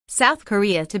South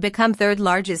Korea to become third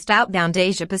largest outbound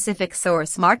Asia-Pacific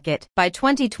source market by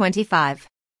 2025.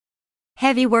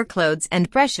 Heavy workloads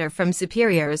and pressure from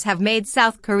superiors have made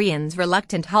South Koreans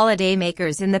reluctant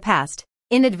holidaymakers in the past,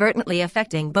 inadvertently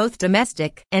affecting both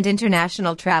domestic and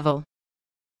international travel.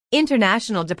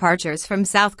 International departures from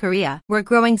South Korea were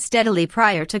growing steadily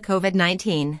prior to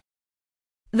COVID-19.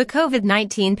 The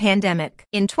COVID-19 pandemic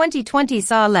in 2020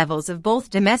 saw levels of both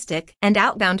domestic and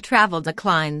outbound travel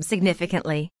decline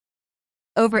significantly.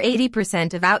 Over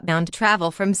 80% of outbound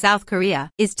travel from South Korea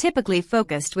is typically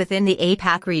focused within the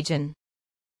APAC region.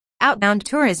 Outbound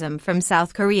tourism from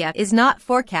South Korea is not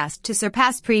forecast to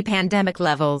surpass pre-pandemic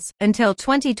levels until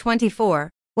 2024,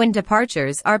 when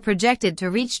departures are projected to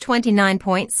reach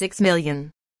 29.6 million.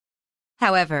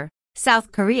 However,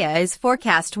 South Korea is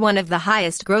forecast one of the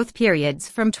highest growth periods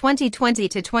from 2020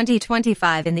 to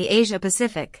 2025 in the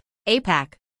Asia-Pacific,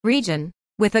 APAC, region,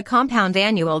 with a compound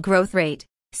annual growth rate,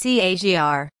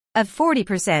 CAGR, of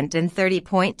 40% and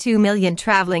 30.2 million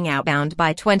traveling outbound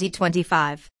by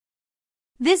 2025.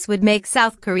 This would make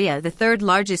South Korea the third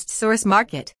largest source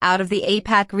market out of the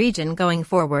APAC region going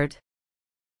forward.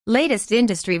 Latest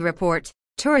industry report,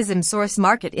 Tourism Source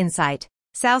Market Insight,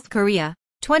 South Korea,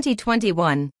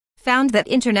 2021, found that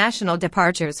international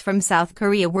departures from South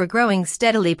Korea were growing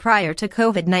steadily prior to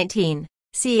COVID-19,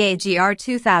 CAGR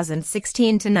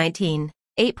 2016 to 19,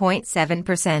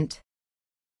 8.7%.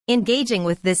 Engaging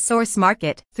with this source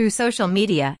market through social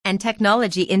media and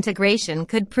technology integration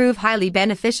could prove highly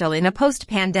beneficial in a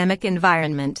post-pandemic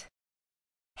environment.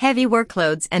 Heavy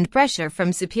workloads and pressure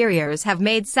from superiors have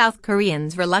made South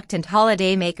Koreans reluctant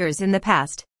holidaymakers in the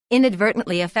past,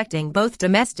 inadvertently affecting both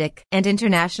domestic and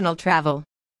international travel.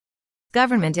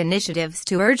 Government initiatives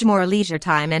to urge more leisure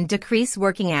time and decrease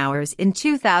working hours in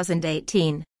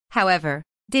 2018, however,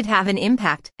 did have an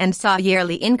impact and saw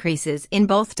yearly increases in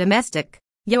both domestic,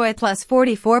 YoY plus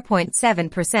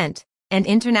 44.7%, and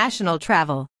international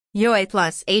travel, YoY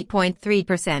plus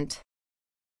 8.3%.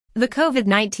 The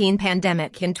COVID-19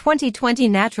 pandemic in 2020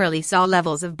 naturally saw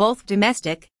levels of both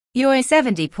domestic, YoY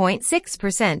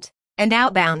 70.6%, and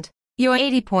outbound,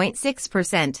 YoY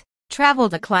 80.6%, travel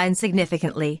decline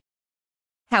significantly.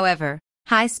 However,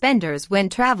 high spenders when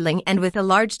traveling and with a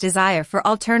large desire for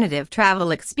alternative travel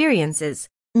experiences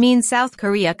means South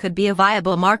Korea could be a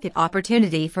viable market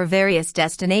opportunity for various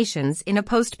destinations in a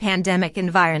post-pandemic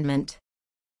environment.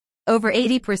 Over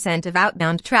 80% of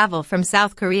outbound travel from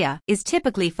South Korea is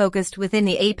typically focused within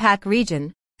the APAC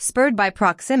region, spurred by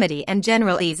proximity and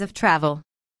general ease of travel.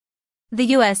 The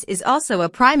U.S. is also a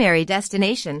primary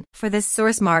destination for this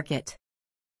source market.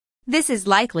 This is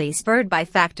likely spurred by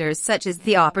factors such as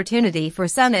the opportunity for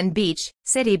sun and beach,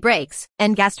 city breaks,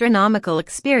 and gastronomical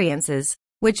experiences,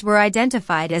 which were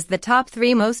identified as the top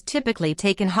 3 most typically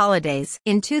taken holidays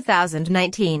in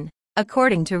 2019,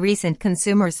 according to recent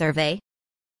consumer survey.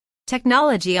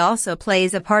 Technology also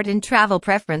plays a part in travel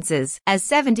preferences, as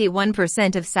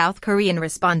 71% of South Korean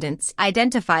respondents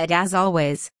identified as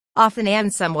always, often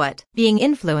and somewhat, being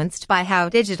influenced by how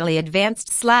digitally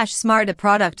advanced/smart a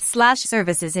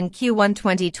product/services in Q1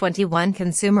 2021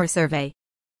 consumer survey.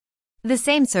 The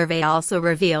same survey also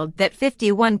revealed that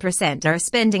 51% are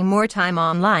spending more time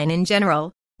online in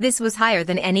general. This was higher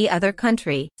than any other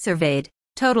country surveyed.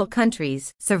 Total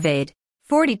countries surveyed,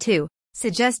 42,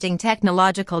 suggesting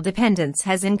technological dependence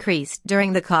has increased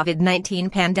during the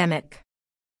COVID-19 pandemic.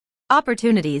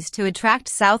 Opportunities to attract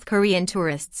South Korean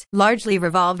tourists largely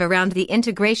revolve around the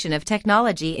integration of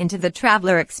technology into the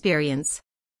traveler experience.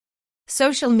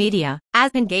 Social media,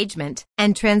 as engagement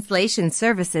and translation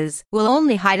services, will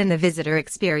only heighten the visitor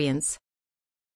experience.